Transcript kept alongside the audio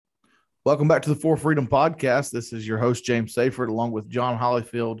Welcome back to the For Freedom Podcast. This is your host, James Seyfert, along with John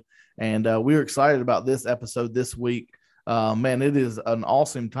Hollyfield. And we're excited about this episode this week. Man, it is an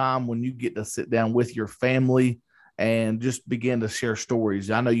awesome time when you get to sit down with your family and just begin to share stories.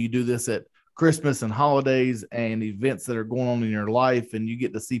 I know you do this at Christmas and holidays and events that are going on in your life, and you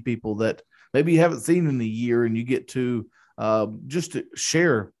get to see people that maybe you haven't seen in a year, and you get to just to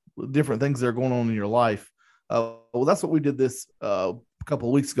share different things that are going on in your life. Well, that's what we did this a couple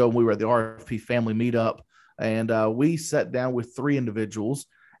of weeks ago when we were at the RFP family meetup, and we sat down with three individuals,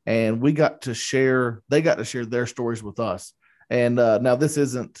 and they got to share their stories with us. And now this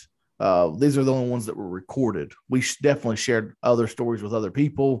isn't, these are the only ones that were recorded. We definitely shared other stories with other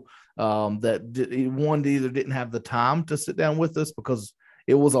people one either didn't have the time to sit down with us because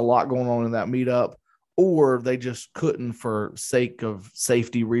it was a lot going on in that meetup, or they just couldn't, for sake of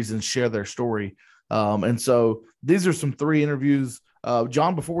safety reasons, share their story. And so these are some three interviews.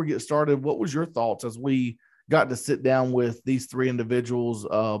 John, before we get started, what was your thoughts as we got to sit down with these three individuals,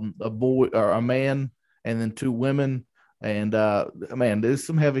 a boy or a man, and then two women? And man, there's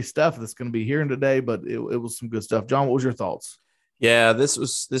some heavy stuff that's going to be hearing today, but it was some good stuff. John, what was your thoughts? Yeah, this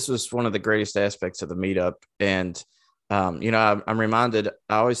was one of the greatest aspects of the meetup. And I'm reminded,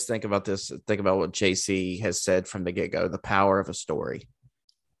 I always think about what JC has said from the get-go, the power of a story.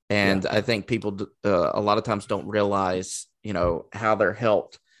 And I think people a lot of times don't realize, how they're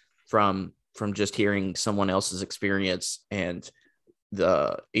helped from just hearing someone else's experience, and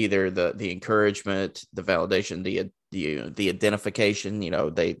either the encouragement, the validation, the identification,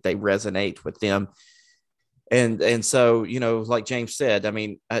 they resonate with them. And so, like James said, I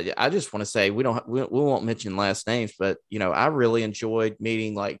mean, I just want to say we won't mention last names, but, I really enjoyed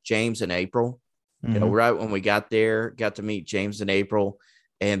meeting like James and April. Mm-hmm. Right when we got there, got to meet James and April.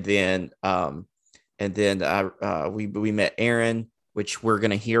 And then we met Aaron, which we're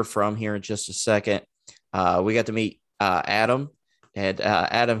going to hear from here in just a second. We got to meet Adam, and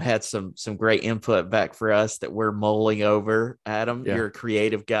Adam had some great input back for us that we're mulling over. Adam, You're a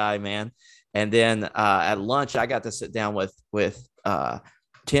creative guy, man. And then at lunch, I got to sit down with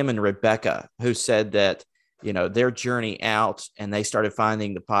Tim and Rebecca, who said that, their journey out, and they started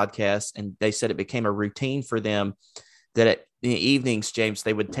finding the podcast, and they said it became a routine for them that in the evenings, James,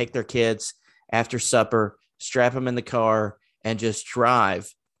 they would take their kids after supper, strap them in the car, and just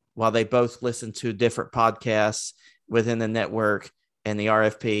drive while they both listened to different podcasts within the network and the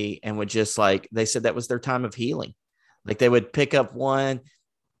RFP, and would just, like, they said that was their time of healing. Like, they would pick up one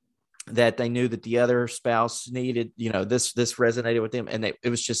that they knew that the other spouse needed, this resonated with them. And it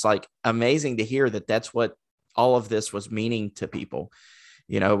was just like amazing to hear that that's what all of this was meaning to people.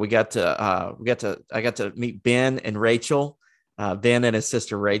 I got to meet Ben and Rachel, Ben and his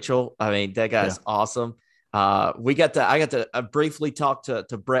sister Rachel. I mean, that guy's awesome. I got to briefly talk to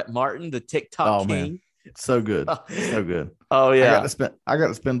Brett Martin, the TikTok king. Man. So good. So good. Oh yeah. I got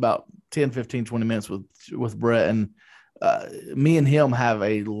to spend about 10, 15, 20 minutes with Brett, and me and him have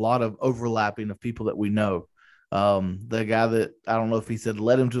a lot of overlapping of people that we know. The guy that, I don't know if he said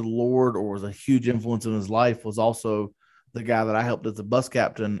led him to the Lord or was a huge influence in his life, was also the guy that I helped as a bus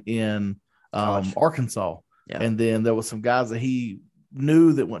captain in Arkansas. Yeah. And then there was some guys that he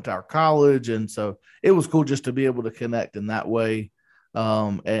knew that went to our college. And so it was cool just to be able to connect in that way,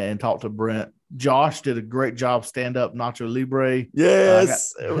 and talk to Brent. Josh did a great job, stand up Nacho Libre.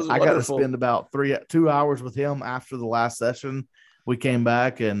 Yes. I got to spend about 2 hours with him after the last session. We came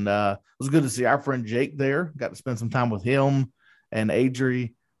back, and it was good to see our friend Jake there. Got to spend some time with him and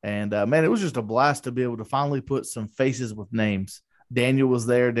Adri. And man, it was just a blast to be able to finally put some faces with names. Daniel was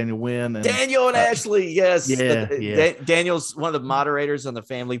there, Daniel Wynn. Daniel and Ashley, yes. Yeah. Daniel's one of the moderators on the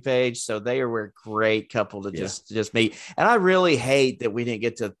family page, so they were a great couple to just meet. And I really hate that we didn't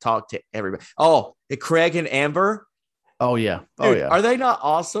get to talk to everybody. Oh, Craig and Amber. Oh, yeah. Dude, are they not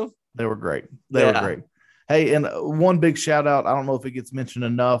awesome? They were great. They were great. Hey, and one big shout out, I don't know if it gets mentioned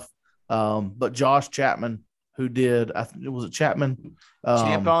enough, but Josh Chapman, who did, was it Chapman?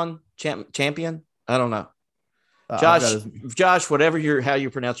 Champion? I don't know. Josh, how you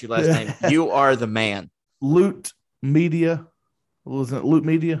pronounce your last name, you are the man. Loot Media. Wasn't it Loot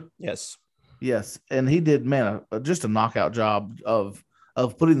Media? Yes. And he did, man, just a knockout job of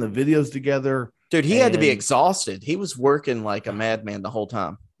putting the videos together. Dude, he had to be exhausted. He was working like a madman the whole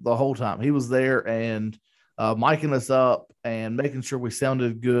time. He was there and micing us up and making sure we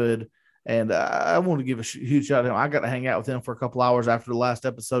sounded good. And I want to give a huge shout out to him. I got to hang out with him for a couple hours after the last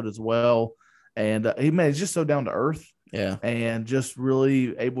episode as well. And he's just so down to earth. Yeah. And just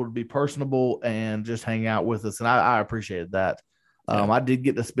really able to be personable and just hang out with us. And I appreciated that. I did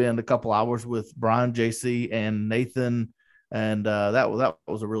get to spend a couple hours with Brian, JC, and Nathan And that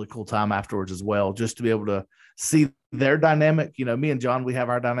was a really cool time afterwards as well, just to be able to see their dynamic. Me and John, we have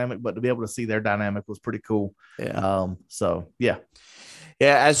our dynamic, but to be able to see their dynamic was pretty cool. Yeah. So yeah.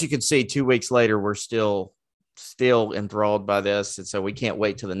 As you can see, 2 weeks later, we're still enthralled by this, and so we can't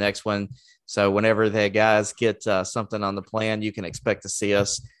wait till the next one. So whenever the guys get something on the plan, you can expect to see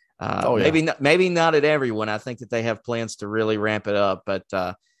us. Maybe not at everyone. I think that they have plans to really ramp it up, but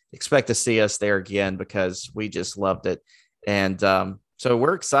expect to see us there again because we just loved it. And so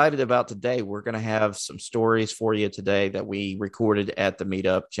we're excited about today. We're going to have some stories for you today that we recorded at the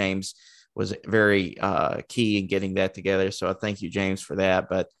meetup. James was very key in getting that together. So I thank you, James, for that.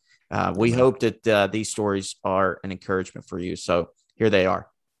 But we hope that these stories are an encouragement for you. So here they are.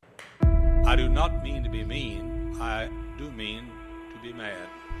 I do not mean to be mean. I do mean to be mad.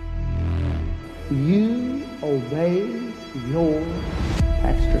 You obey your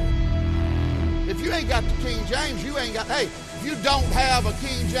pastor. If you ain't got the King James, you ain't got, hey, if you don't have a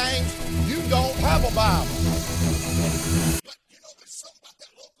King James, you don't have a Bible. But you know, there's something about that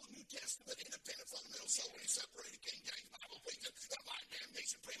local New Testament independent fundamental solely separated King James Bible preacher that might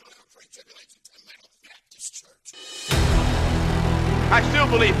damnation premillennial pre-tribulation fundamental Baptist church. I still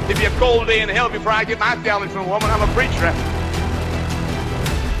believe if you're cold day in hell before I get my theology from a woman, I'm a preacher.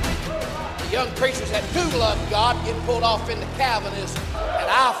 Young preachers that do love God get pulled off into Calvinism, and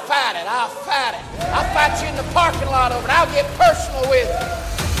I'll fight it. I'll fight you in the parking lot over it. I'll get personal with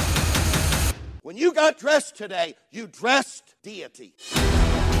you. When you got dressed today, you dressed deity.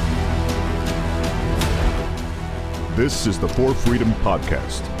 This is the For Freedom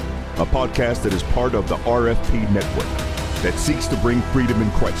Podcast, a podcast that is part of the RFP network that seeks to bring freedom in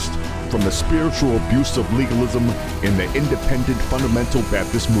Christ from the spiritual abuse of legalism in the independent fundamental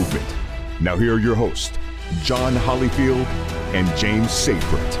Baptist movement. Now here are your hosts, John Hollyfield and James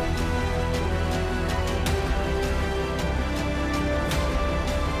Seyfried.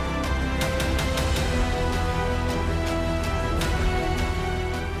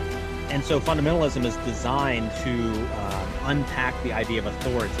 And so fundamentalism is designed to unpack the idea of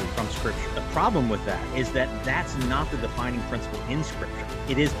authority from Scripture. The problem with that is that that's not the defining principle in Scripture.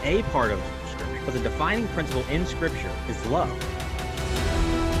 It is a part of Scripture, but the defining principle in Scripture is love.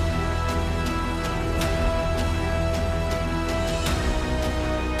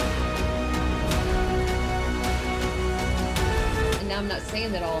 I'm not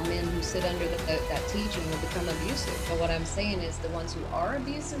saying that all men who sit under that teaching will become abusive, but what I'm saying is the ones who are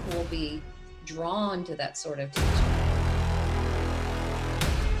abusive will be drawn to that sort of teaching.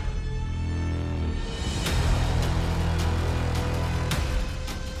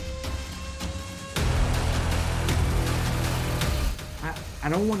 I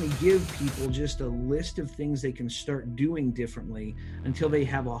don't want to give people just a list of things they can start doing differently until they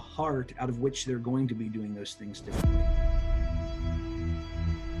have a heart out of which they're going to be doing those things differently.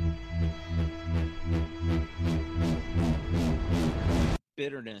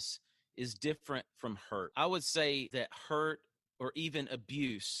 Bitterness is different from hurt. I would say that hurt or even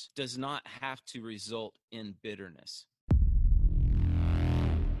abuse does not have to result in bitterness.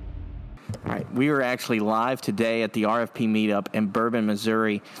 All right, we are actually live today at the RFP meetup in Bourbon,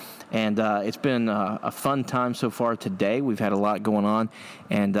 Missouri, and it's been a fun time so far today. We've had a lot going on,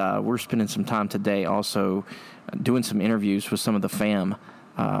 and we're spending some time today also doing some interviews with some of the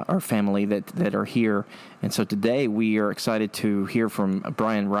our family that are here. And so today we are excited to hear from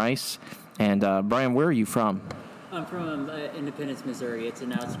Brian Rice. And Brian, where are you from? I'm from Independence, Missouri. It's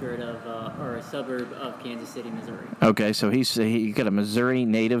an outskirt of, or a suburb of Kansas City, Missouri. Okay, so he got a Missouri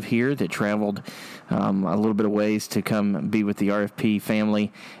native here that traveled a little bit of ways to come be with the RFP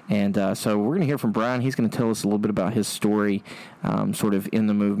family. And so we're going to hear from Brian. He's going to tell us a little bit about his story, sort of in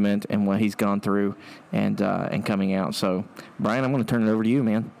the movement and what he's gone through and coming out. So, Brian, I'm going to turn it over to you,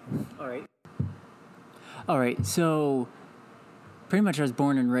 man. All right, so pretty much I was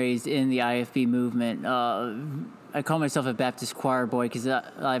born and raised in the IFB movement. I call myself a Baptist choir boy because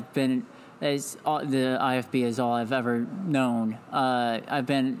I've been, the IFB is all I've ever known. I've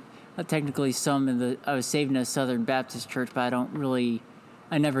been technically I was saved in a Southern Baptist church, but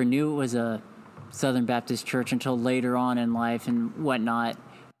I never knew it was a Southern Baptist church until later on in life and whatnot.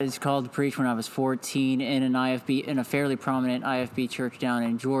 I was called to preach when I was 14 in a fairly prominent IFB church down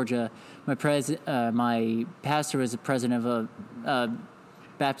in Georgia. My pastor was the president of a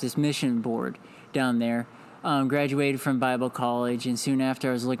Baptist mission board down there. Graduated from Bible college, and soon after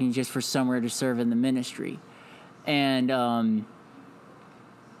I was looking just for somewhere to serve in the ministry. And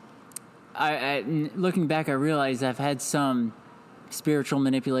looking back, I realized I've had some spiritual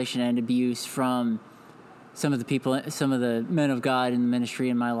manipulation and abuse from some of the men of God in the ministry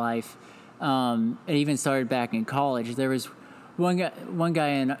in my life. It even started back in college. There was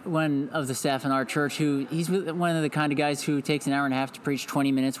one of the staff in our church he's one of the kind of guys who takes an hour and a half to preach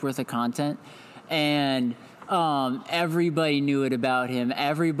 20 minutes worth of content, and everybody knew it about him.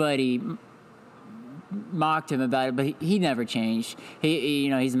 Everybody mocked him about it, but he never changed.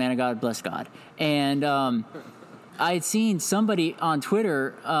 He's a man of God, bless God. And I had seen somebody on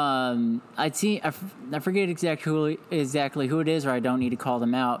Twitter. I forget exactly who it is, or I don't need to call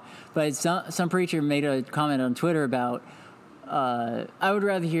them out. But some preacher made a comment on Twitter about, I would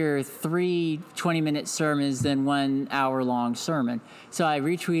rather hear 3 20-minute sermons than 1 hour-long sermon. So I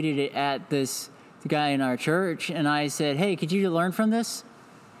retweeted it at the guy in our church, and I said, "Hey, could you learn from this?"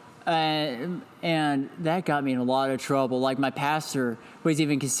 And that got me in a lot of trouble. Like, my pastor was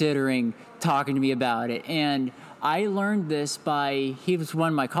even considering talking to me about it. And I learned this he was one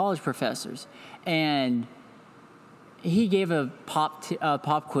of my college professors, and he gave a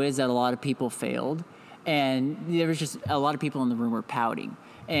pop quiz that a lot of people failed, and there was just a lot of people in the room were pouting,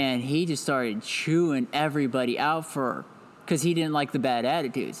 and he just started chewing everybody out because he didn't like the bad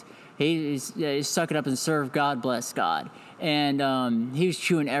attitudes. He just suck it up and serve God, bless God. And he was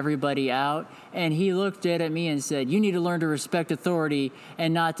chewing everybody out, and he looked at me and said, "You need to learn to respect authority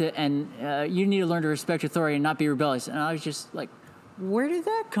and you need to learn to respect authority and not be rebellious." And I was just like, where did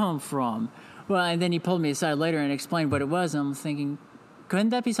that come from? Well, and then he pulled me aside later and explained what it was, and I'm thinking, couldn't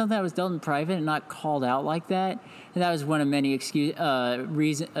that be something that was dealt in private and not called out like that? And that was one of many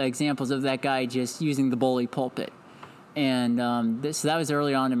examples of that guy just using the bully pulpit. And so that was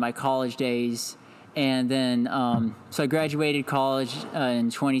early on in my college days. And then, so I graduated college in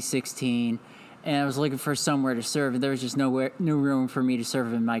 2016, and I was looking for somewhere to serve, and there was just no room for me to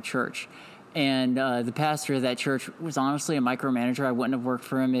serve in my church. And the pastor of that church was honestly a micromanager. I wouldn't have worked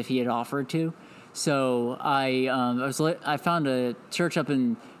for him if he had offered to. So I found a church up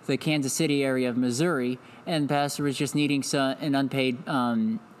in the Kansas City area of Missouri, and the pastor was just needing an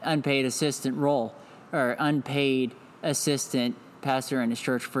unpaid assistant role, or unpaid assistant pastor in his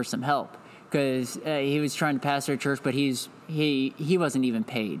church for some help. Because he was trying to pastor a church, but he wasn't even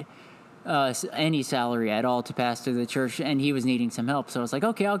paid any salary at all to pastor the church, and he was needing some help. So I was like,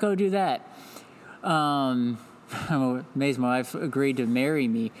 okay, I'll go do that. I'm amazed my wife agreed to marry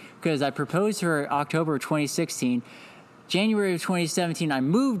me, because I proposed to her October of 2016. January of 2017, I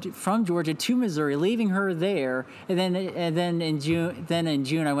moved from Georgia to Missouri, leaving her there, and then in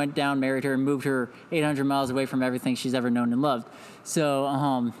June I went down, married her, and moved her 800 miles away from everything she's ever known and loved.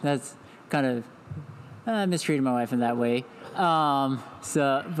 So that's kind of mistreated my wife in that way.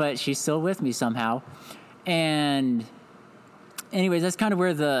 But she's still with me somehow. And anyways, that's kind of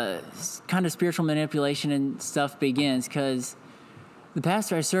where the kind of spiritual manipulation and stuff begins, because the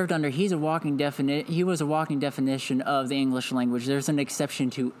pastor I served under, he was a walking definition of the English language. There's an exception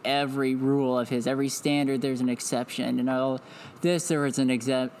to every rule of his, every standard. There's an exception, and all this there's an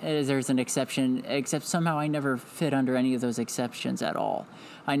exception. Except somehow I never fit under any of those exceptions at all.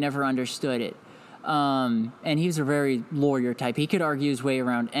 I never understood it. And he was a very lawyer type. He could argue his way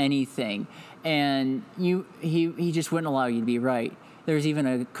around anything, and he just wouldn't allow you to be right. There was even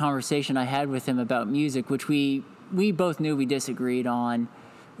a conversation I had with him about music, which we both knew we disagreed on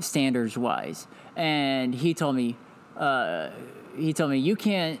standards wise. And he told me you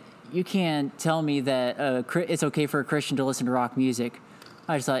can't tell me that it's okay for a Christian to listen to rock music.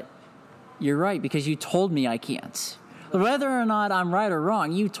 I just thought, you're right, because you told me I can't. Whether or not I'm right or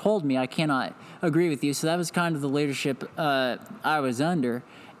wrong, you told me I cannot agree with you. So that was kind of the leadership I was under.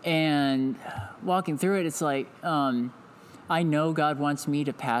 And walking through it, it's like, I know God wants me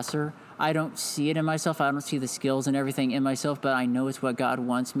to pastor. I don't see it in myself. I don't see the skills and everything in myself, but I know it's what God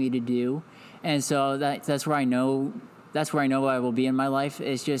wants me to do. And so that's where I know I will be in my life.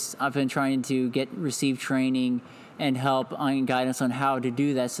 It's just I've been trying to receive training and help and guidance on how to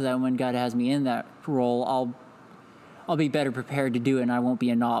do that, so that when God has me in that role, I'll be better prepared to do it, and I won't be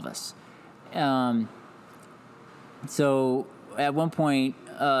a novice. So at one point,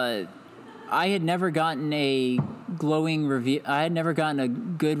 I had never gotten a glowing review. I had never gotten a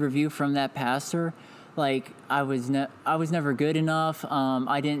good review from that pastor. Like, I was never good enough.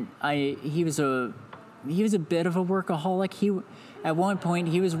 He was a bit of a workaholic. At one point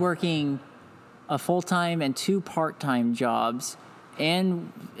he was working a full-time and 2 part-time jobs,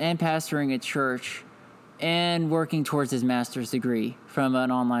 and pastoring a church, and working towards his master's degree from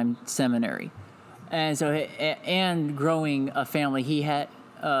an online seminary. And so, and growing a family. He had,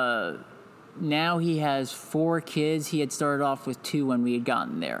 now he has 4 kids. He had started off with 2 when we had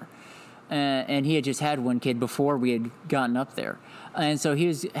gotten there. And he had just had 1 kid before we had gotten up there. And so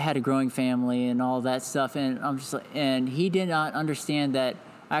he had a growing family and all that stuff. And I'm just like, and he did not understand that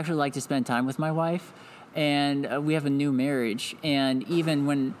I actually like to spend time with my wife. and we have a new marriage. And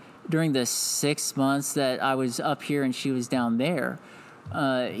even during the 6 months that I was up here and she was down there,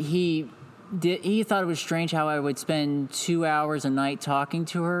 he thought it was strange how I would spend 2 hours a night talking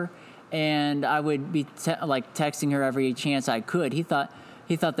to her, and I would be texting her every chance I could. He thought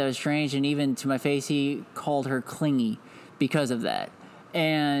that was strange, and even to my face, he called her clingy because of that.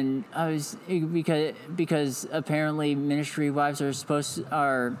 And I was because apparently ministry wives are supposed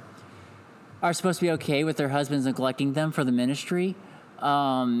to be okay with their husbands neglecting them for the ministry,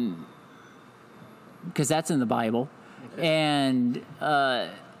 because that's in the Bible, and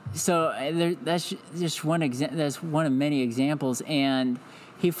so that's just one that's one of many examples. And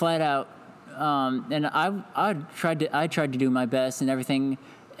he flat out, and I tried to do my best and everything,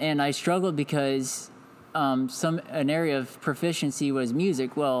 and I struggled because an area of proficiency was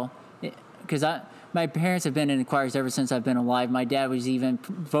music. Well, because my parents have been in choirs ever since I've been alive. My dad was even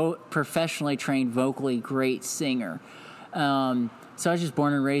professionally trained vocally great singer. So I was just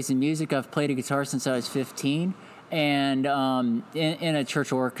born and raised in music. I've played a guitar since I was 15, and in a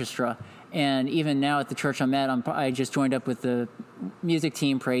church orchestra. And even now at the church I'm at, I just joined up with the music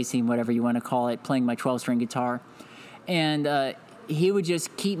team, praise team, whatever you want to call it, playing my 12-string guitar. And he would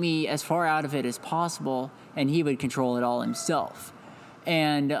just keep me as far out of it as possible, and he would control it all himself.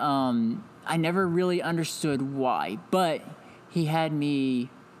 And I never really understood why, but he had me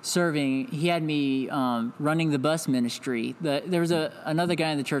serving. He had me running the bus ministry. There was another guy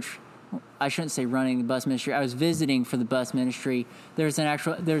in the church. I shouldn't say running the bus ministry. I was visiting for the bus ministry. There's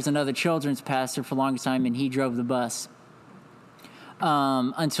another children's pastor for the longest time, and he drove the bus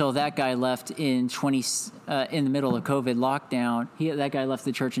until that guy left in the middle of COVID lockdown. That guy left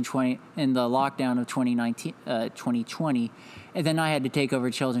the church in the lockdown of 2020, and then I had to take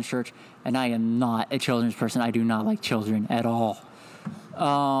over children's church. And I am not a children's person. I do not like children at all.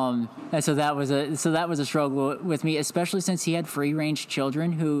 And so that was a struggle with me, especially since he had free range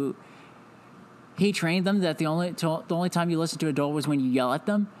children who he trained them that the only time you listen to an adult was when you yell at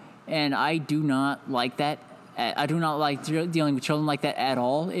them, and I do not like that. I do not like dealing with children like that at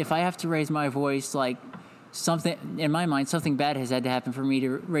all. If I have to raise my voice, like something in my mind, something bad has had to happen for me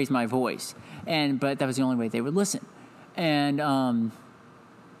to raise my voice, but that was the only way they would listen. And I'm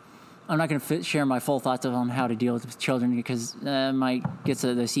not going to share my full thoughts on how to deal with children because it might get the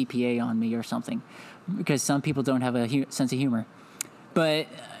CPA on me or something, because some people don't have a sense of humor. But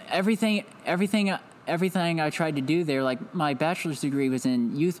everything I tried to do there, like my bachelor's degree was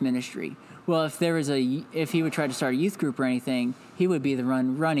in youth ministry. Well, if he would try to start a youth group or anything, he would be the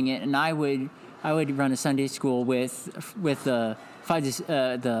running it, and I would run a Sunday school with the 4th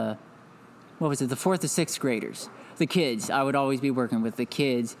to 6th graders. The kids. I would always be working with the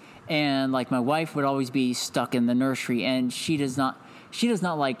kids, and like my wife would always be stuck in the nursery, and she does not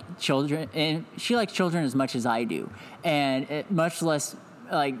like children, and she likes children as much as I do, and much less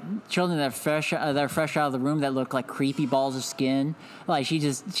like children that are fresh out of the room that look like creepy balls of skin. Like she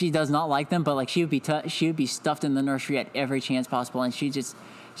does not like them, but like she would be stuffed in the nursery at every chance possible, and she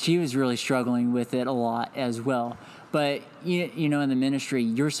was really struggling with it a lot as well. But you know, in the ministry,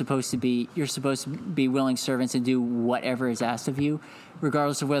 you're supposed to be willing servants and do whatever is asked of you,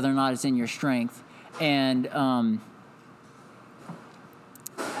 regardless of whether or not it's in your strength. And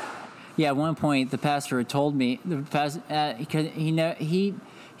at one point, the pastor had told me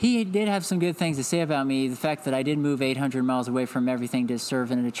he did have some good things to say about me. The fact that I did move 800 miles away from everything to serve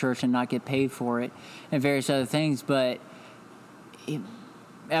in a church and not get paid for it, and various other things, but.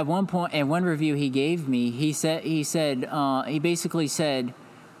 At one point, in one review he gave me, he basically said,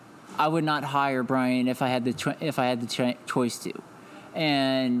 I would not hire Brian if I had the choice to,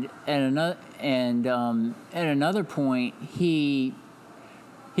 and at another point he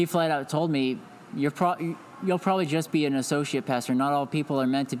flat out told me, you'll probably just be an associate pastor. Not all people are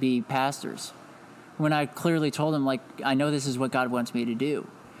meant to be pastors. When I clearly told him, like, I know this is what God wants me to do,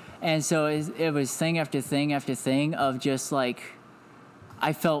 and so it was thing after thing after thing of just like.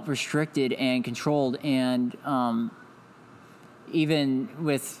 I felt restricted and controlled, and even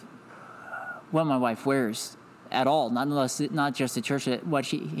with what my wife wears at all, not just the church, what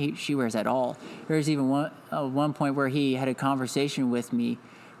she wears at all. There was even one point where he had a conversation with me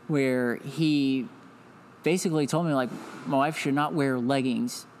where he basically told me, like, my wife should not wear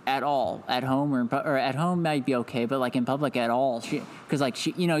leggings at all at home, or at home might be okay, but like in public at all, because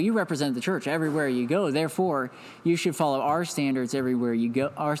you represent the church everywhere you go, therefore you should follow our standards everywhere you go,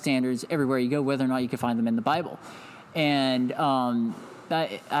 whether or not you can find them in the Bible. And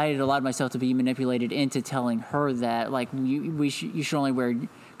I had allowed myself to be manipulated into telling her that, like, you should only wear,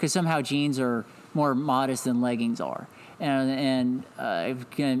 because somehow jeans are more modest than leggings are. and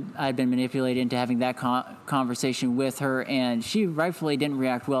I'd been manipulated into having that conversation with her, and she rightfully didn't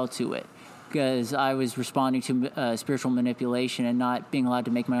react well to it because I was responding to spiritual manipulation and not being allowed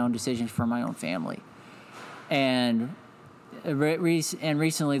to make my own decisions for my own family. And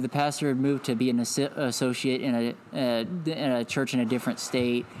recently, the pastor had moved to be an associate in a church in a different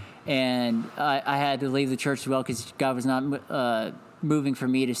state, and I had to leave the church as well because God was not moving for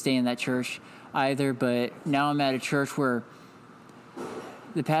me to stay in that church either. But now I'm at a church where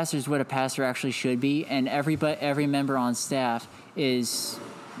the pastor is what a pastor actually should be, and every member on staff is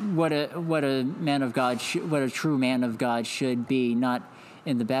what a man of God what a true man of God should be, not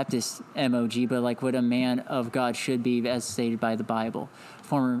in the Baptist MOG, but like what a man of God should be as stated by the Bible.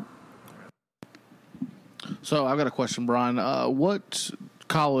 So I've got a question, Brian. What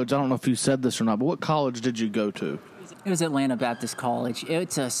college, I don't know if you said this or not, but what college did you go to? It was Atlanta Baptist College.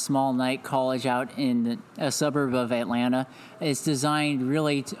 It's a small night college out in a suburb of Atlanta. It's designed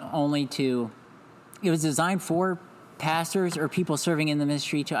really it was designed for pastors or people serving in the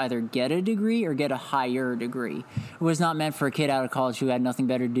ministry to either get a degree or get a higher degree. It was not meant for a kid out of college who had nothing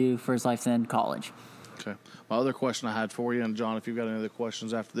better to do for his life than college. Okay. My other question I had for you, and John, if you've got any other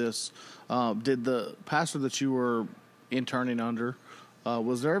questions after this, did the pastor that you were interning under,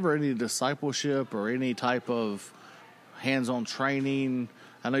 was there ever any discipleship or any type of hands-on training?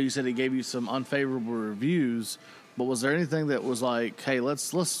 I know you said he gave you some unfavorable reviews, but was there anything that was like, hey,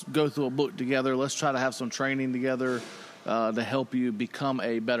 let's go through a book together, let's try to have some training together to help you become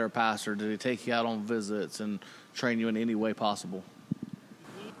a better pastor? Did he take you out on visits and train you in any way possible?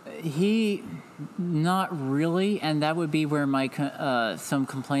 He, not really, and that would be where my some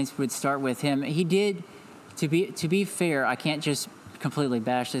complaints would start with him. He did, to be fair, I can't just completely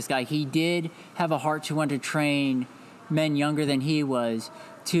bash this guy. He did have a heart to want to train men younger than he was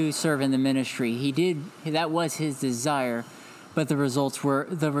to serve in the ministry. That was his desire, but the results were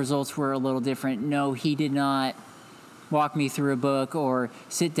a little different. No, he did not walk me through a book or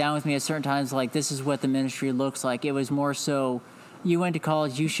sit down with me at certain times like, this is what the ministry looks like. It was more so, you went to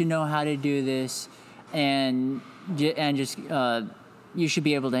college, you should know how to do this, and just you should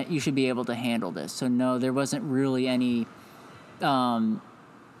be able to handle this. So no, there wasn't really any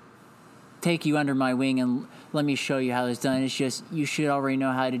take you under my wing and let me show you how it's done. It's just, you should already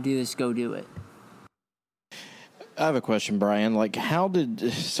know how to do this, go do it. I have a question, Brian. Like, how did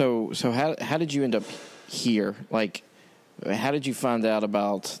you end up here? Like, how did you find out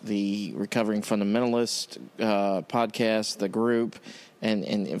about the Recovering Fundamentalist podcast, the group,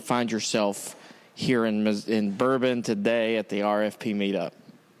 and find yourself here in Bourbon today at the RFP meetup?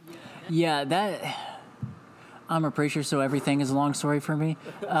 Yeah, I'm a preacher, so everything is a long story for me.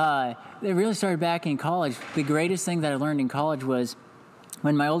 It really started back in college. The greatest thing that I learned in college was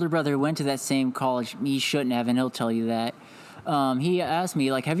when my older brother went to that same college. He shouldn't have, and he'll tell you that. He asked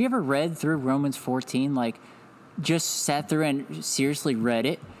me, like, have you ever read through Romans 14? Like, just sat through and seriously read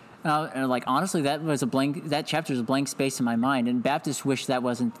it. And like, honestly, that chapter is a blank space in my mind, and Baptists wish that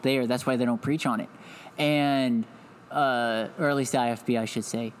wasn't there. That's why they don't preach on it. And, or at least the IFB, I should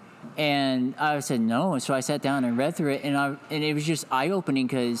say. And I said no, so I sat down and read through it, and it was just eye-opening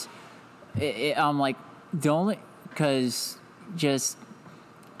because I'm like, it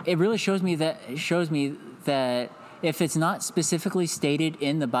really shows me that if it's not specifically stated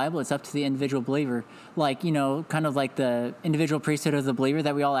in the Bible, it's up to the individual believer. Like, kind of like the individual priesthood of the believer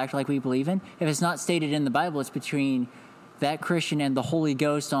that we all act like we believe in. If it's not stated in the Bible, it's between that Christian and the Holy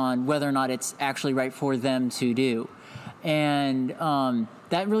Ghost on whether or not it's actually right for them to do. And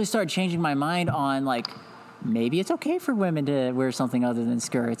that really started changing my mind on, like, maybe it's okay for women to wear something other than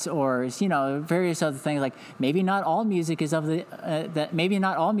skirts, or various other things. Like, maybe not all music is of the maybe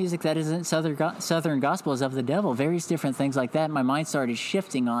not all music that isn't Southern gospel is of the devil. Various different things like that. My mind started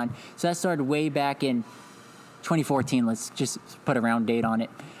shifting on. So that started way back in 2014. Let's just put a round date on it.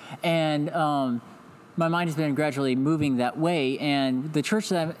 And my mind has been gradually moving that way. And the church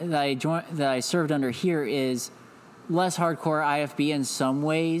that I served under here is less hardcore IFB in some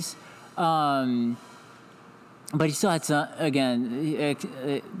ways, but he still had some,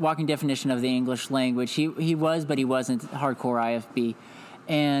 again, walking definition of the English language. He was, but he wasn't hardcore IFB,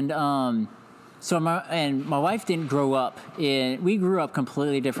 and so my wife didn't grow up we grew up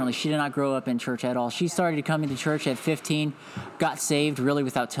completely differently. She did not grow up in church at all. She started coming to church at 15, got saved really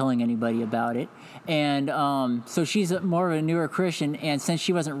without telling anybody about it, and so she's more of a newer Christian. And since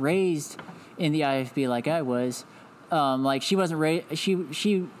she wasn't raised in the IFB like I was. Like, she wasn't raised.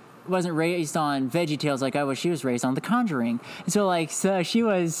 She wasn't raised on VeggieTales like I was. She was raised on The Conjuring. And so she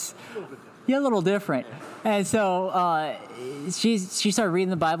was, you're a little different. And so she started reading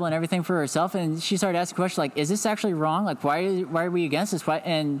the Bible and everything for herself, and she started asking questions like, is this actually wrong? Like, why are we against this? Why?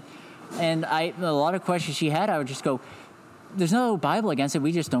 And a lot of questions she had, I would just go, there's no Bible against it.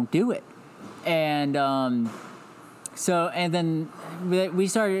 We just don't do it. And then we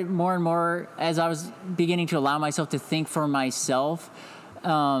started more and more, as I was beginning to allow myself to think for myself,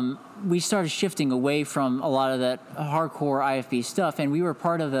 we started shifting away from a lot of that hardcore IFB stuff, and we were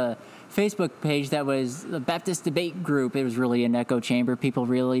part of a Facebook page that was the Baptist debate group. It was really an echo chamber. People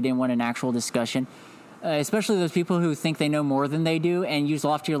really didn't want an actual discussion, especially those people who think they know more than they do and use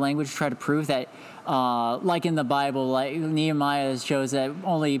loftier language to try to prove that, like in the Bible, like Nehemiah shows that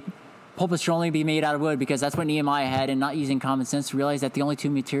pulpits should only be made out of wood because that's what Nehemiah had, and not using common sense to realize that the only two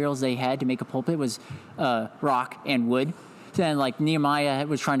materials they had to make a pulpit was rock and wood. And like Nehemiah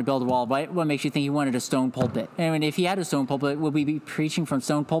was trying to build a wall. What makes you think he wanted a stone pulpit? I mean, if he had a stone pulpit, would we be preaching from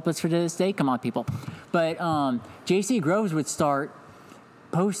stone pulpits for this day? Come on, people. But J.C. Groves would started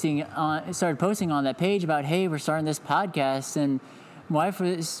posting on that page about, hey, we're starting this podcast, and my wife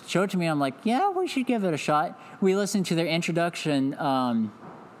showed it to me. I'm like, yeah, we should give it a shot. We listened to their introduction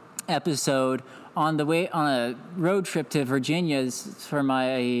episode on a road trip to Virginia for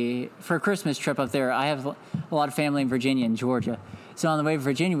a Christmas trip up there. I have a lot of family in Virginia and Georgia. So on the way to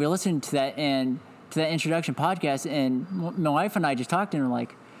Virginia, we listened to that introduction podcast, and my wife and I just talked, and we're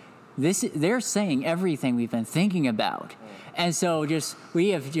like, they're saying everything we've been thinking about. And so we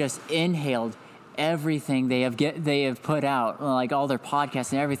have just inhaled everything they have put out, like all their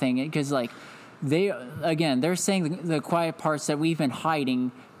podcasts and everything, because like they're saying the quiet parts that we've been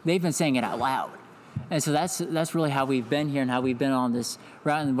hiding. They've been saying it out loud. And so that's really how we've been here and how we've been on this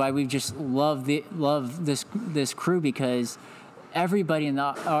route, and why we've just love this crew, because everybody in the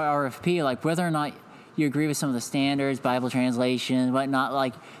RFP, like whether or not you agree with some of the standards, Bible translation, whatnot,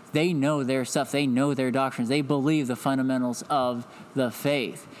 like they know their stuff, they know their doctrines, they believe the fundamentals of the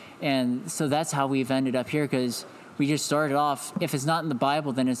faith. And so that's how we've ended up here, because we just started off, if it's not in the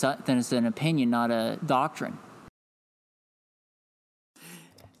Bible, then it's an opinion, not a doctrine.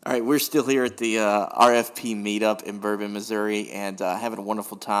 All right, we're still here at the RFP meetup in Bourbon, Missouri, and having a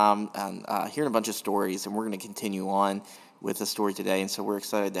wonderful time and hearing a bunch of stories. And we're going to continue on with the story today. And so we're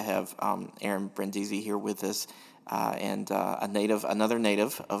excited to have Aaron Brindisi here with us, and another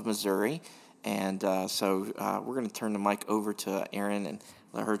native of Missouri. And so we're going to turn the mic over to Aaron and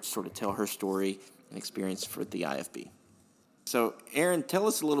let her sort of tell her story and experience for the IFB. So, Aaron, tell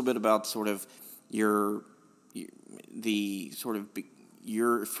us a little bit about sort of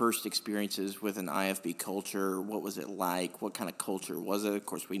your first experiences with an IFB culture. What was it like? What kind of culture was it? Of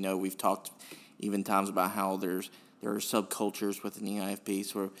course, we know we've talked even times about how there are subcultures within the IFB.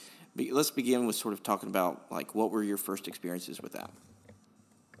 So let's begin with sort of talking about, like, what were your first experiences with that?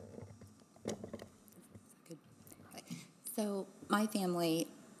 Good. So my family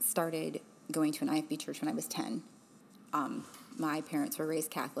started going to an IFB church when I was 10. My parents were raised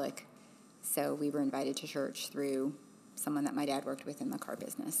Catholic, so we were invited to church through someone that my dad worked with in the car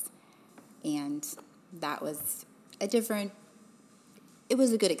business. And that was it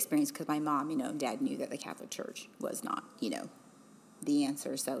was a good experience, because my mom, and Dad knew that the Catholic Church was not, the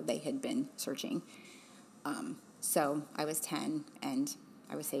answer, so they had been searching. So I was 10, and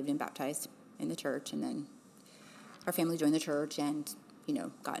I was saved and baptized in the church, and then our family joined the church and,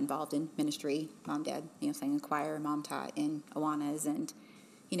 got involved in ministry. Mom, Dad, sang in choir, Mom taught in Awanas, and,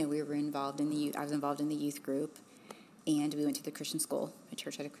 we were involved in the youth. I was involved in the youth group. And we went to the Christian school. My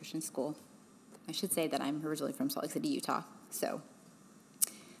church had a Christian school. I should say that I'm originally from Salt Lake City, Utah. So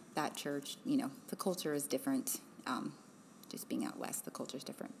that church, the culture is different. Just being out west, the culture is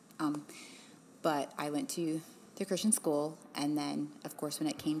different. But I went to the Christian school. And then, of course, when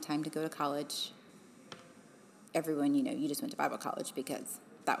it came time to go to college, everyone, you just went to Bible college because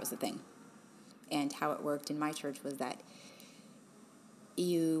that was the thing. And how it worked in my church was that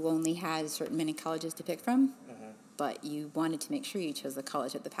you only had certain many colleges to pick from. But you wanted to make sure you chose the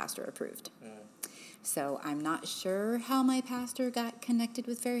college that the pastor approved. So I'm not sure how my pastor got connected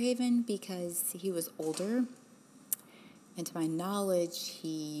with Fairhaven, because he was older. And to my knowledge,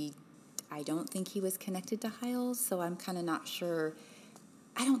 I don't think he was connected to Hiles, so I'm kind of not sure.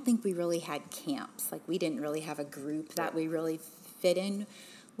 I don't think we really had camps. Like, we didn't really have a group that we really fit in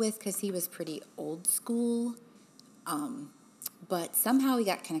with, because he was pretty old school. But somehow he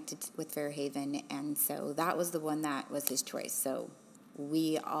got connected with Fairhaven, and so that was the one that was his choice. So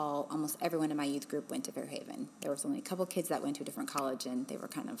almost everyone in my youth group went to Fairhaven. There was only a couple kids that went to a different college, and they were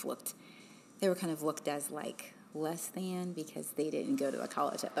kind of looked as like less than, because they didn't go to a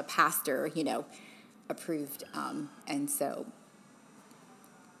college that the pastor, approved. And so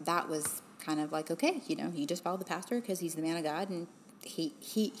that was kind of like, okay, you just follow the pastor because he's the man of God, and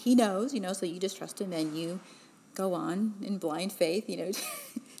he knows, so you just trust him, and you go on in blind faith,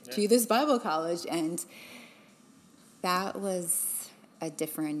 to this Bible college. And that was a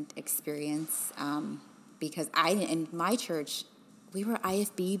different experience, because in my church, we were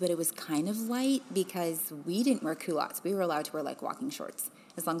IFB, but it was kind of light because we didn't wear culottes. We were allowed to wear like walking shorts.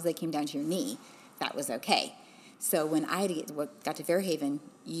 As long as they came down to your knee, that was okay. So when I got to Fairhaven,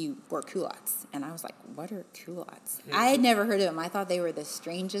 you wore culottes. And I was like, what are culottes? I had never heard of them. I thought they were the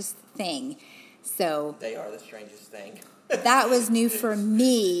strangest thing. So They are the strangest thing. that was new for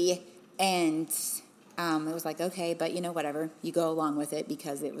me. And it was like, okay, but whatever. You go along with it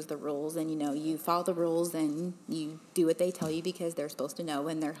because it was the rules. And, you follow the rules and you do what they tell you because they're supposed to know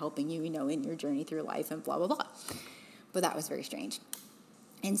and they're helping you, in your journey through life and blah, blah, blah. But that was very strange.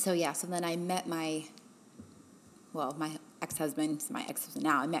 And so, so then I met my ex-husband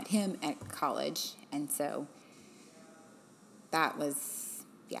now, I met him at college. And so that was,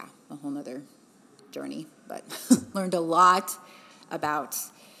 a whole nother journey. But learned a lot about,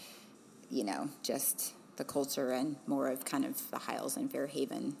 just the culture and more of kind of the Hiles and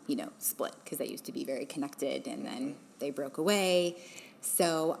Fairhaven, split, because they used to be very connected and then they broke away.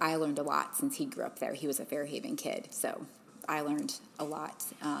 So I learned a lot since he grew up there. He was a Fairhaven kid. So I learned a lot.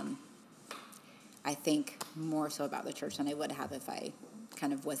 I think more so about the church than I would have if I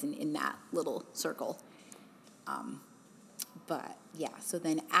kind of wasn't in that little circle. So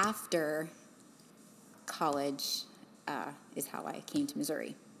then after college is how I came to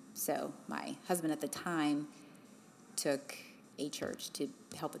Missouri. So my husband at the time took a church to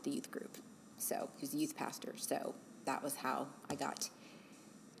help with the youth group. So he was a youth pastor. So that was how I got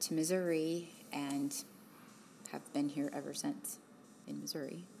to Missouri and have been here ever since in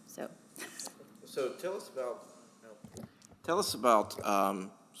Missouri. So tell us about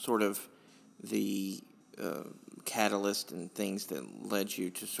sort of the catalyst and things that led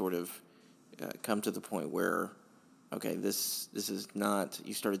you to sort of come to the point where, okay, this is not,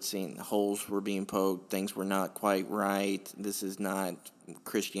 you started seeing holes were being poked, things were not quite right, this is not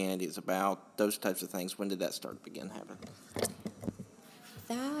Christianity is about, those types of things. When did that start to begin happening?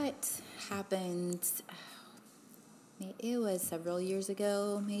 That happened, it was several years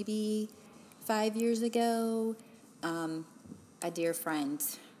ago, maybe 5 years ago. A dear friend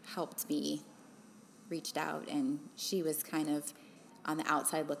helped me, reached out, and she was kind of on the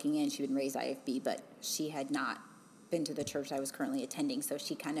outside looking in. She'd been raised IFB, but she had not been to the church I was currently attending, so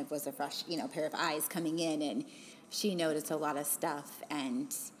she kind of was a fresh, pair of eyes coming in, and she noticed a lot of stuff,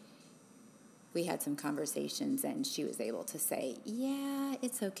 and we had some conversations, and she was able to say, yeah,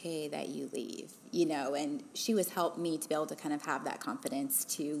 it's okay that you leave, and she was helped me to be able to kind of have that confidence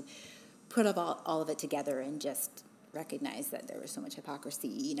to put all of it together and just recognize that there was so much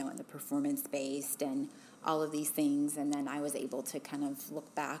hypocrisy, and the performance-based and all of these things. And then I was able to kind of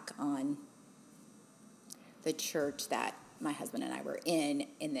look back on the church that my husband and I were in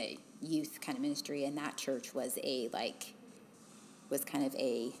the youth kind of ministry, and that church was kind of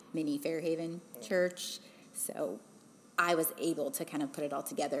a mini Fairhaven church. So I was able to kind of put it all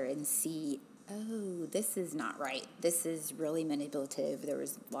together and see, oh, this is not right. This is really manipulative. There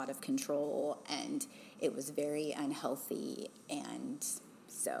was a lot of control, and it was very unhealthy. And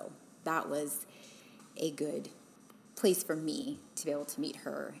so that was a good place for me to be able to meet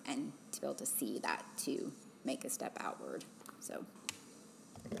her and to be able to see that, to make a step outward. So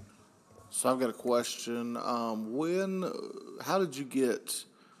I've got a question. How did you get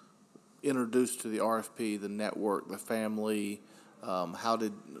introduced to the RFP, the network, the family?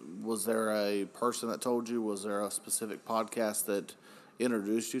 Was there a person that told you? Was there a specific podcast that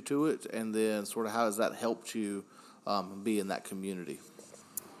introduced you to it? And then sort of how has that helped you be in that community?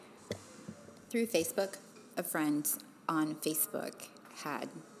 Through Facebook, a friend on Facebook had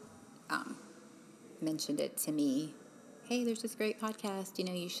mentioned it to me. Hey, there's this great podcast,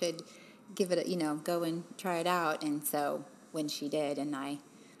 you should give it go and try it out. And so when she did and I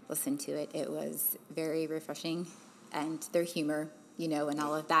listened to it, it was very refreshing, and their humor, and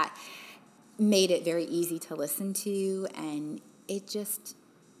all of that made it very easy to listen to. And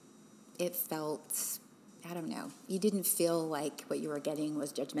it felt, I don't know, you didn't feel like what you were getting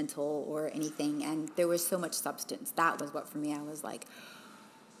was judgmental or anything. And there was so much substance. That was what, for me, I was like,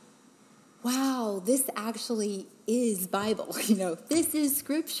 wow, this actually is Bible. This is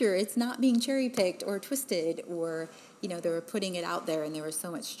scripture. It's not being cherry picked or twisted, or, they were putting it out there, and there was so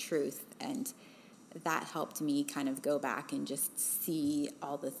much truth. And that helped me kind of go back and just see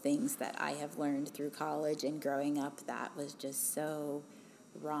all the things that I have learned through college and growing up that was just so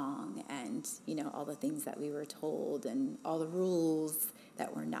wrong. And, all the things that we were told and all the rules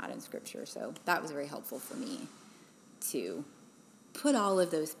that were not in Scripture. So that was very helpful for me to put all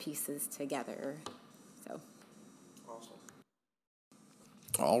of those pieces together. So. Awesome.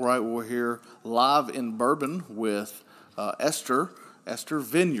 All right, we're here live in Bourbon with Esther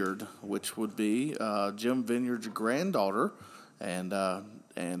Vineyard, which would be Jim Vineyard's granddaughter, and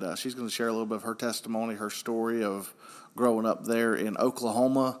she's going to share a little bit of her testimony, her story of growing up there in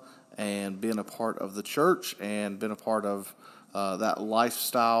Oklahoma and being a part of the church and being a part of that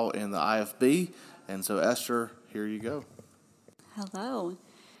lifestyle in the IFB. And so, Esther, here you go. Hello.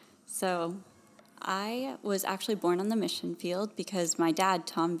 So I was actually born on the mission field because my dad,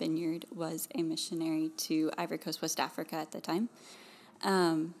 Tom Vineyard, was a missionary to Ivory Coast, West Africa at the time.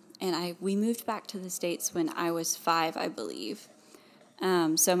 We moved back to the States when I was 5, I believe.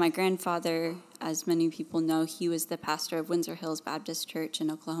 So my grandfather, as many people know, he was the pastor of Windsor Hills Baptist Church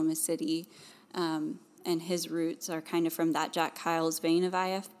in Oklahoma City. And his roots are kind of from that Jack Hyles vein of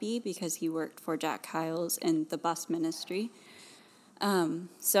IFB because he worked for Jack Hyles in the bus ministry.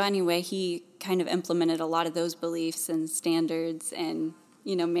 So anyway, he kind of implemented a lot of those beliefs and standards and,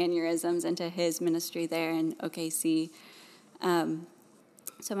 mannerisms into his ministry there in OKC.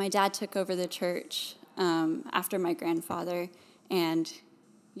 So my dad took over the church after my grandfather, and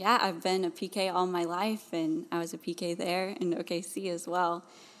I've been a PK all my life, and I was a PK there in OKC as well.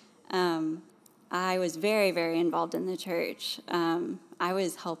 I was very, very involved in the church. I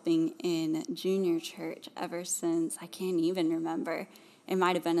was helping in junior church ever since I can't even remember. It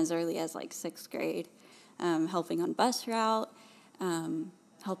might have been as early as like 6th grade, helping on bus route,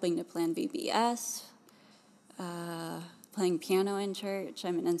 helping to plan VBS, playing piano in church.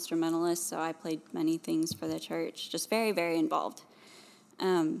 I'm an instrumentalist, so I played many things for the church, just very, very involved.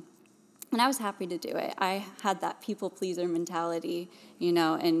 And I was happy to do it. I had that people-pleaser mentality,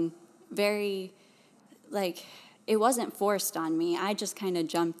 and very, it wasn't forced on me. I just kind of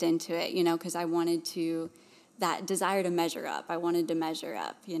jumped into it, because I wanted that desire to measure up. I wanted to measure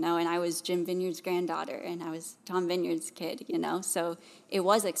up, and I was Jim Vineyard's granddaughter, and I was Tom Vineyard's kid, so it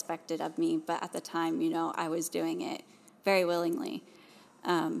was expected of me, but at the time, I was doing it very willingly.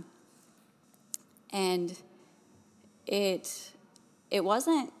 And it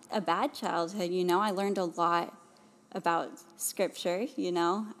wasn't a bad childhood, I learned a lot about Scripture,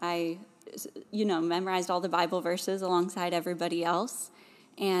 I memorized all the Bible verses alongside everybody else.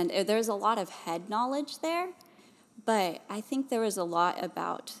 And there's a lot of head knowledge there, but I think there was a lot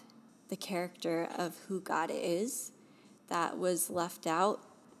about the character of who God is that was left out.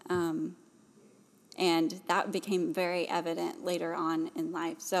 And that became very evident later on in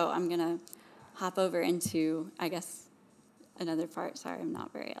life. So I'm going to hop over into, I guess, another part. Sorry, I'm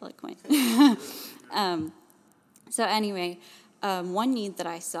not very eloquent. So anyway, one need that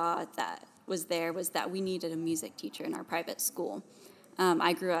I saw that was there was that we needed a music teacher in our private school.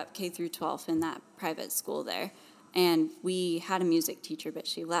 I grew up K through 12 in that private school there, and we had a music teacher, but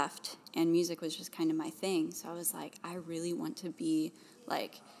she left, and music was just kind of my thing. So I was like, I really want to be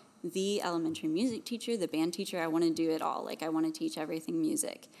like the elementary music teacher, the band teacher. I want to do it all. I want to teach everything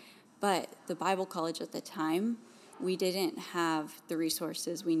music. But the Bible college at the time, we didn't have the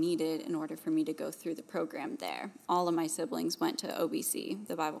resources we needed in order for me to go through the program there. All of my siblings went to OBC,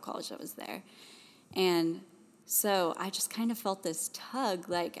 the Bible college that was there. And so I just kind of felt this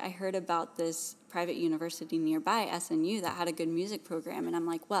tug, I heard about this private university nearby, SNU, that had a good music program. And I'm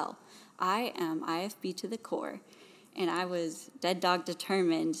like, well, I am IFB to the core. And I was dead dog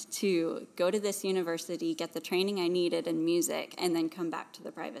determined to go to this university, get the training I needed in music, and then come back to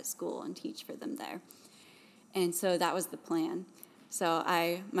the private school and teach for them there. And so that was the plan. So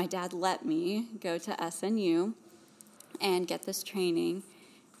my dad let me go to SNU and get this training.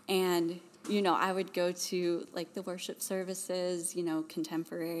 And, I would go to, the worship services,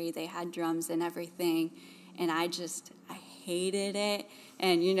 contemporary. They had drums and everything. And I hated it.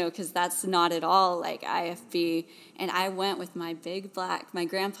 And, because that's not at all like IFB. And I went with my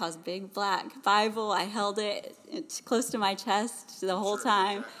grandpa's big black Bible. I held it close to my chest the whole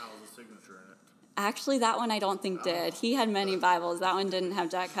time. Actually, that one I don't think did. He had many Bibles. That one didn't have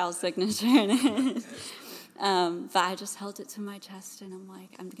Jack Hyles' signature in it. But I just held it to my chest, and I'm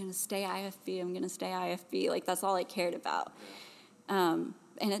like, I'm going to stay IFB. I'm going to stay IFB. That's all I cared about. And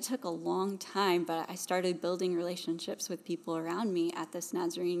it took a long time, but I started building relationships with people around me at this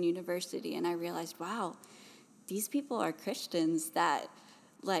Nazarene University, and I realized, wow, these people are Christians that,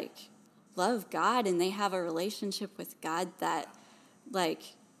 love God, and they have a relationship with God that,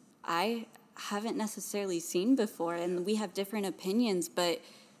 I haven't necessarily seen before, and we have different opinions, but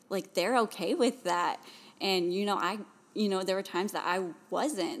they're okay with that. And there were times that I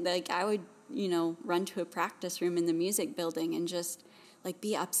wasn't. I would run to a practice room in the music building and just like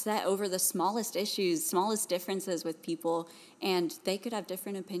be upset over the smallest issues, smallest differences with people, and they could have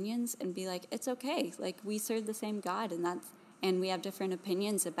different opinions and be like, it's okay. Like, we serve the same God, and we have different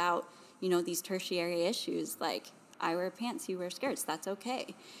opinions about, these tertiary issues. Like, I wear pants, you wear skirts. That's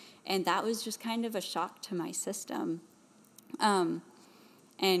okay. And that was just kind of a shock to my system. And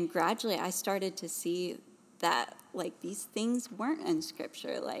gradually I started to see that, like, these things weren't in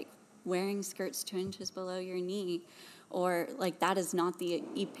Scripture, like wearing skirts 2 inches below your knee, or like that is not the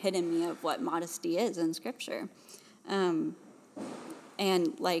epitome of what modesty is in Scripture. And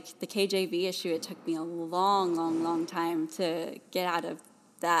like the KJV issue, it took me a long time to get out of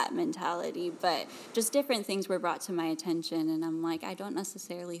that mentality, but just different things were brought to my attention, and I'm like, I don't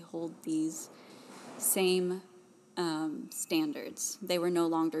necessarily hold these same standards. They were no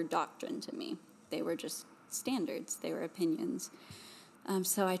longer doctrine to me. They were just standards. They were opinions.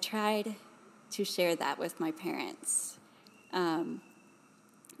 So I tried to share that with my parents. And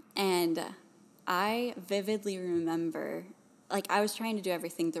I vividly remember, like, I was trying to do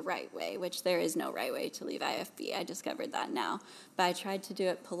everything the right way, which there is no right way to leave IFB. I discovered that now. But I tried to do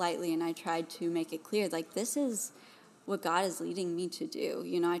it politely, and I tried to make it clear, like, this is what God is leading me to do.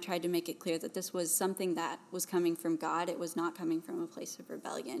 I tried to make it clear that this was something that was coming from God. It was not coming from a place of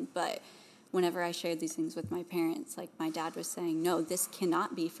rebellion. But whenever I shared these things with my parents, like, my dad was saying, no, this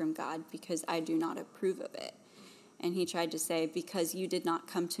cannot be from God because I do not approve of it. And he tried to say, because you did not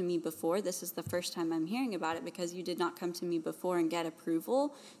come to me before, this is the first time I'm hearing about it, because you did not come to me before and get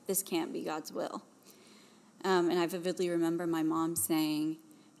approval, this can't be God's will. And I vividly remember my mom saying,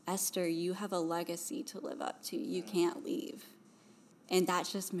 Esther, you have a legacy to live up to. You can't leave. And that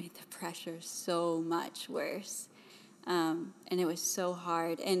just made the pressure so much worse. And it was so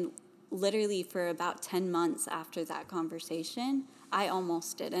hard. And literally for about 10 months after that conversation, I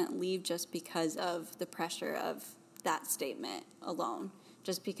almost didn't leave just because of the pressure of that statement alone.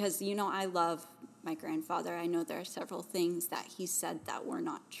 Just because, I love my grandfather. I know there are several things that he said that were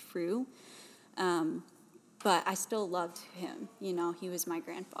not true. But I still loved him. He was my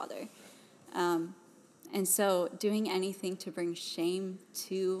grandfather. And so doing anything to bring shame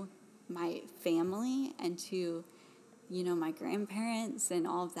to my family and to, my grandparents and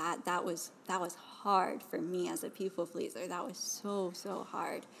all of that, that was hard for me as a people pleaser. That was so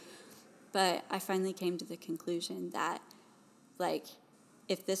hard. But I finally came to the conclusion that, like,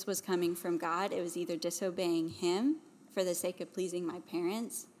 if this was coming from God, it was either disobeying him for the sake of pleasing my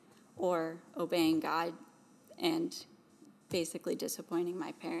parents or obeying God and basically disappointing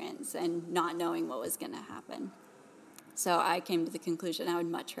my parents and not knowing what was going to happen. So I came to the conclusion I would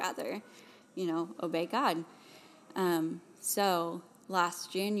much rather, obey God. So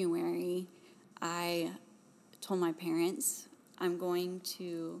last January, I told my parents, I'm going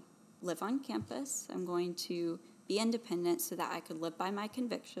to live on campus. I'm going to be independent so that I could live by my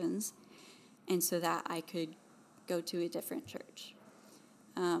convictions and so that I could go to a different church.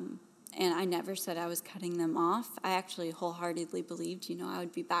 And I never said I was cutting them off. I actually wholeheartedly believed, I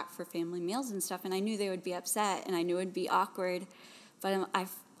would be back for family meals and stuff, and I knew they would be upset, and I knew it would be awkward, but I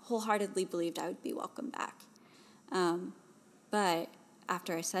wholeheartedly believed I would be welcome back. But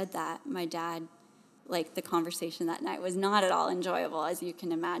after I said that, my dad, like, the conversation that night was not at all enjoyable, as you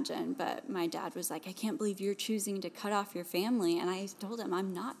can imagine, but my dad was like, I can't believe you're choosing to cut off your family, and I told him,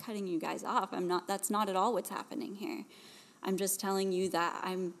 I'm not cutting you guys off. That's not at all what's happening here. I'm just telling you that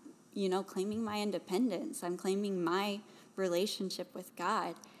I'm claiming my independence. I'm claiming my relationship with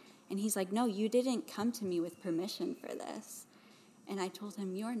God. And he's like, no, you didn't come to me with permission for this. And I told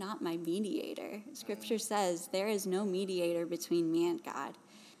him, you're not my mediator. Scripture says there is no mediator between me and God.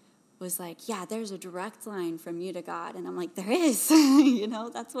 Was like, yeah, there's a direct line from you to God. And I'm like, there is.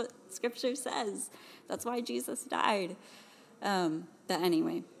 That's what Scripture says. That's why Jesus died. But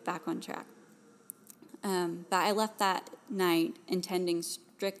anyway, back on track. But I left that night intending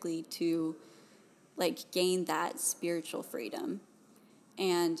strictly to, like, gain that spiritual freedom.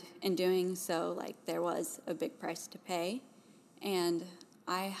 And in doing so, like, there was a big price to pay. And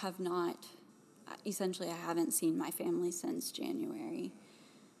I haven't seen my family since January.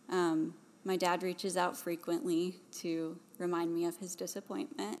 My dad reaches out frequently to remind me of his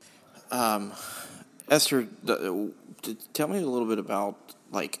disappointment. Esther, tell me a little bit about,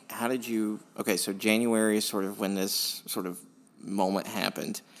 like, how did you, so January is sort of when this sort of moment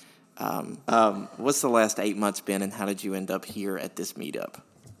happened. What's the last 8 months been, and how did you end up here at this meetup?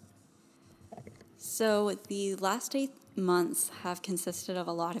 So the last 8 months have consisted of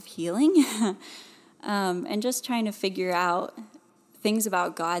a lot of healing and just trying to figure out things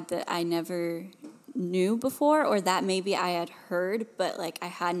about God that I never knew before, or that maybe I had heard, but, like, I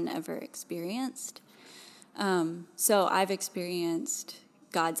hadn't ever experienced. So I've experienced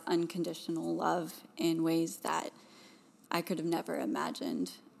God's unconditional love in ways that I could have never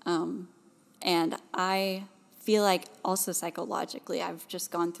imagined. And I feel like also psychologically, I've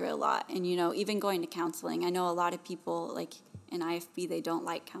just gone through a lot. And, you know, even going to counseling, I know a lot of people, like in IFB, they don't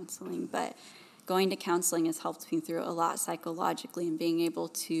like counseling, but going to counseling has helped me through a lot psychologically and being able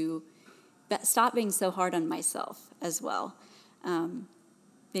to stop being so hard on myself as well.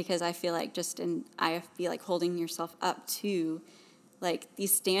 Because I feel like just in IFB, like holding yourself up to like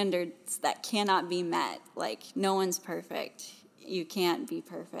these standards that cannot be met. Like no one's perfect. You can't be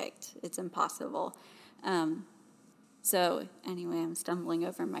perfect. It's impossible. So anyway, I'm stumbling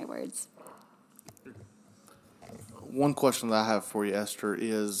over my words. One question that I have for you, Esther,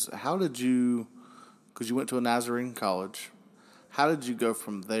 is how did you, because you went to a Nazarene college, how did you go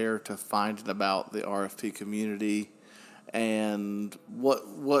from there to finding about the RFP community? And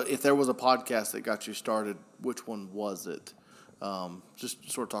what if there was a podcast that got you started, which one was it?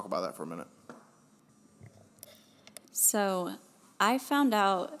 Just sort of talk about that for a minute. So I found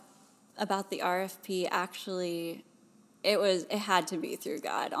out about the RFP actually, it had to be through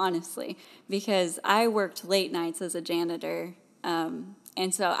God, honestly, because I worked late nights as a janitor,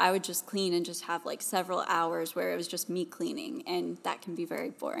 and so I would just clean and just have like several hours where it was just me cleaning, and that can be very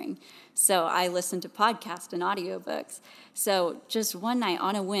boring. So I listened to podcasts and audiobooks. So just one night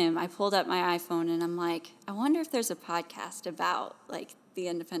on a whim, I pulled up my iPhone and I'm like, I wonder if there's a podcast about like the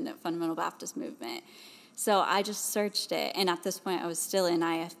independent fundamental Baptist movement. So I just searched it, and at this point I was still in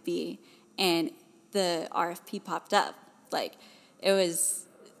IFB, and the RFP popped up. Like it was,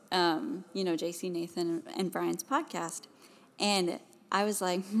 J.C. Nathan and Brian's podcast, and I was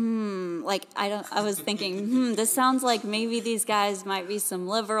like, I was thinking, this sounds like maybe these guys might be some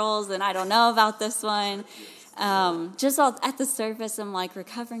liberals, and I don't know about this one. Just all at the surface, I'm like,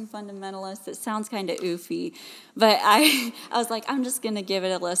 recovering fundamentalist. It sounds kind of oofy, but I was like, I'm just going to give it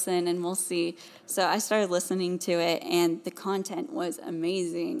a listen and we'll see. So I started listening to it, and the content was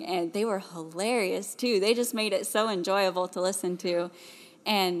amazing, and they were hilarious too. They just made it so enjoyable to listen to,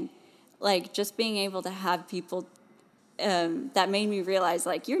 and like just being able to have people that made me realize,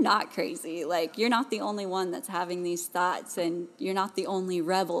 like, you're not crazy. Like, you're not the only one that's having these thoughts, and you're not the only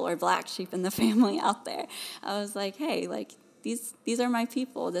rebel or black sheep in the family out there. I was like, hey, like, these are my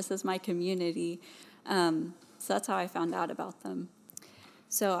people. This is my community. So that's how I found out about them.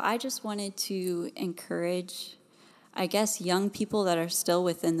 So I just wanted to encourage, I guess, young people that are still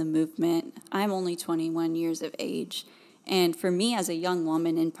within the movement. I'm only 21 years of age. And for me as a young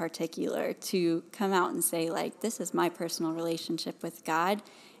woman in particular, to come out and say, like, this is my personal relationship with God,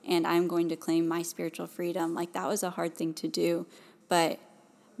 and I'm going to claim my spiritual freedom, like, that was a hard thing to do. But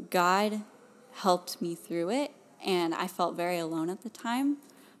God helped me through it, and I felt very alone at the time.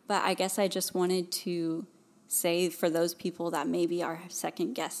 But I guess I just wanted to say for those people that maybe are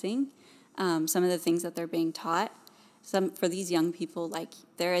second-guessing some of the things that they're being taught, for these young people, like,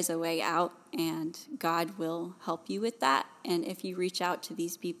 there is a way out, and God will help you with that. And if you reach out to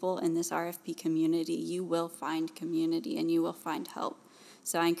these people in this RFP community, you will find community and you will find help.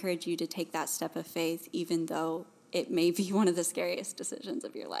 So I encourage you to take that step of faith, even though it may be one of the scariest decisions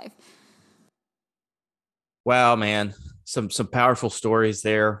of your life. Wow, man, some powerful stories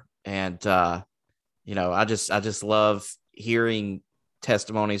there, and I just love hearing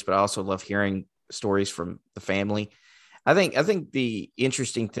testimonies, but I also love hearing stories from the family. I think the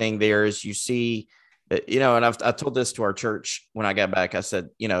interesting thing there is you see, and I told this to our church when I got back. I said,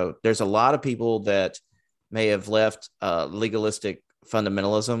 there's a lot of people that may have left legalistic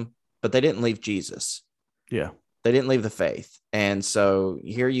fundamentalism, but they didn't leave Jesus. Yeah. They didn't leave the faith. And so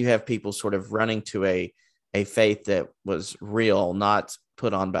here you have people sort of running to a faith that was real, not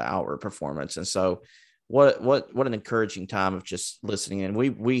put on by outward performance. And so what an encouraging time of just listening. And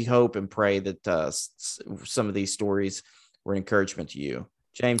we hope and pray that some of these stories were encouragement to you.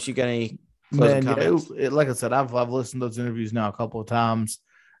 James, you got any closing comments? Like I said, I've listened to those interviews now a couple of times,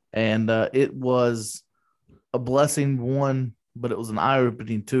 and it was a blessing, one, but it was an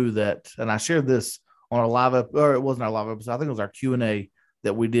eye-opening too. And I shared this on our live or it wasn't our live episode. I think it was our Q&A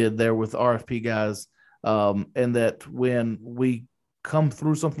that we did there with RFP guys, and that when we come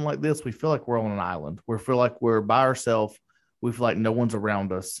through something like this, we feel like we're on an island. We feel like we're by ourselves. We feel like no one's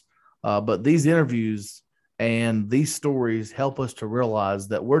around us. But these interviews and these stories help us to realize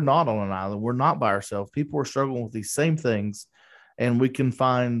that we're not on an island. We're not by ourselves. People are struggling with these same things, and we can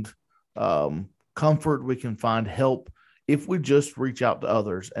find comfort. We can find help if we just reach out to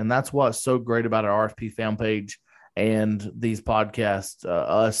others. And that's what's so great about our RFP fan page and these podcasts,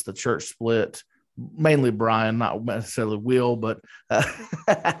 us, the church split, mainly Brian, not necessarily Will, but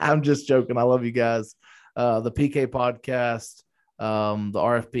I'm just joking. I love you guys. the PK podcast, the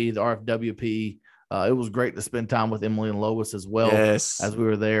RFP, the RFWP. It was great to spend time with Emily and Lois as well as we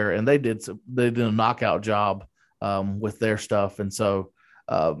were there, and they did a knockout job with their stuff. And so,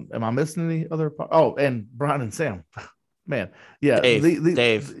 am I missing any other? And Brian and Sam, man, yeah,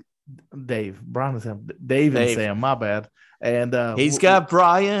 Dave, Brian and Sam, Dave and Sam. My bad. And he's got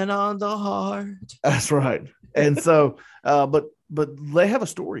Brian on the heart. That's right. And so, but they have a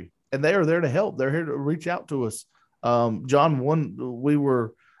story, and they are there to help. They're here to reach out to us. John, we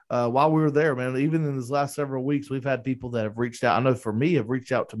were. While we were there, man, even in these last several weeks, we've had people that have reached out. I know for me, have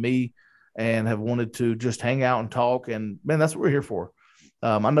reached out to me and have wanted to just hang out and talk. And man, that's what we're here for.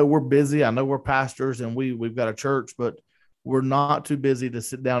 I know we're busy. I know we're pastors and we've got a church, but we're not too busy to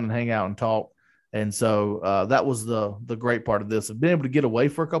sit down and hang out and talk. And so that was the great part of this. I've been able to get away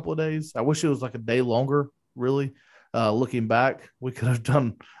for a couple of days. I wish it was like a day longer, really. Looking back, we could have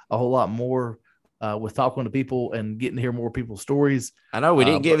done a whole lot more with talking to people and getting to hear more people's stories. I know we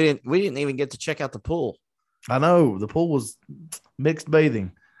didn't we didn't even get to check out the pool. I know the pool was mixed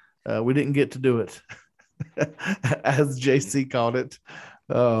bathing. We didn't get to do it as JC called it.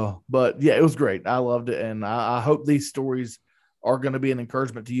 But yeah, it was great. I loved it. And I hope these stories are going to be an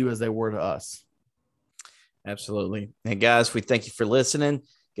encouragement to you as they were to us. Absolutely. And guys, we thank you for listening.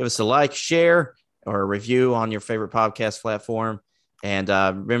 Give us a like, share, or a review on your favorite podcast platform. And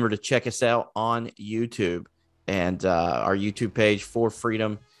remember to check us out on YouTube and our YouTube page, For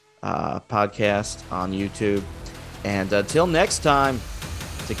Freedom Podcast on YouTube. And until next time,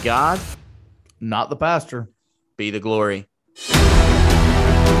 to God, not the pastor, be the glory.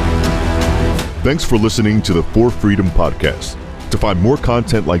 Thanks for listening to the For Freedom Podcast. To find more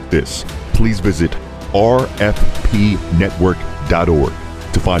content like this, please visit rfpnetwork.org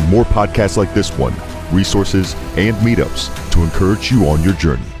to find more podcasts like this one, resources, and meetups to encourage you on your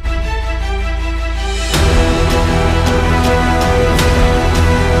journey.